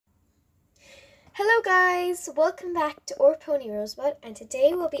Hello guys, welcome back to Our Pony Rosebud, and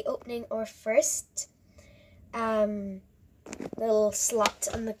today we'll be opening our first little slot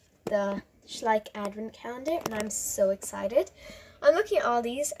on the Schleich Advent calendar, and I'm so excited. I'm looking at all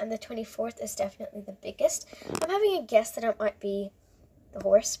these, and the 24th is definitely the biggest. I'm having a guess that it might be the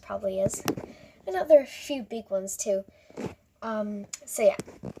horse, probably is. I know there are a few big ones too. So yeah.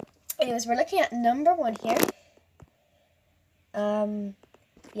 Anyways, we're looking at number 1 here.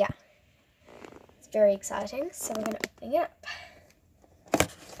 Yeah. Very exciting, so we're going to open it up.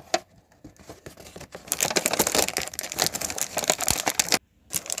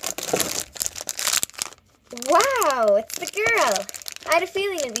 Wow, it's the girl. I had a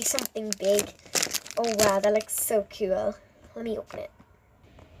feeling it'd be something big. Oh wow, that looks so cool. Let me open it.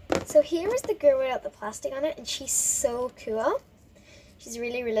 So here is the girl without the plastic on it, and she's so cool. She's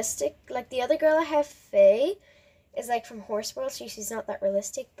really realistic. Like the other girl I have, Faye, is like from Horse World, so she's not that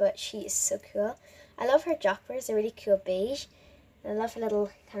realistic, but she is so cool. I love her jockers, they're really cool beige. And I love her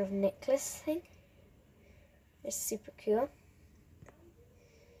little kind of necklace thing. They're super cool.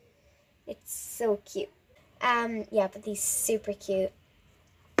 It's so cute. Yeah, but these super cute.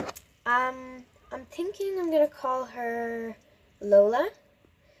 I'm thinking I'm gonna call her Lola,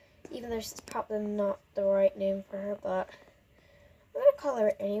 even though it's probably not the right name for her, but I'm gonna call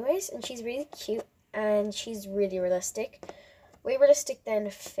her anyways. And she's really cute and she's really realistic, way realistic than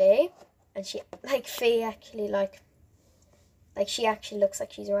Faye. And she, like Faye, actually like she actually looks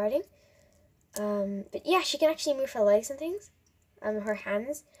like she's riding. But yeah, she can actually move her legs and things, her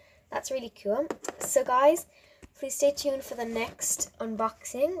hands. That's really cool. So guys, please stay tuned for the next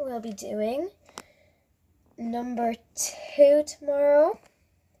unboxing. We'll be doing number 2 tomorrow.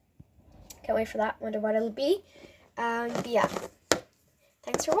 Can't wait for that. Wonder what it'll be. But yeah,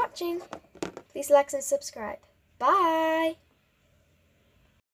 thanks for watching. Please like and subscribe. Bye.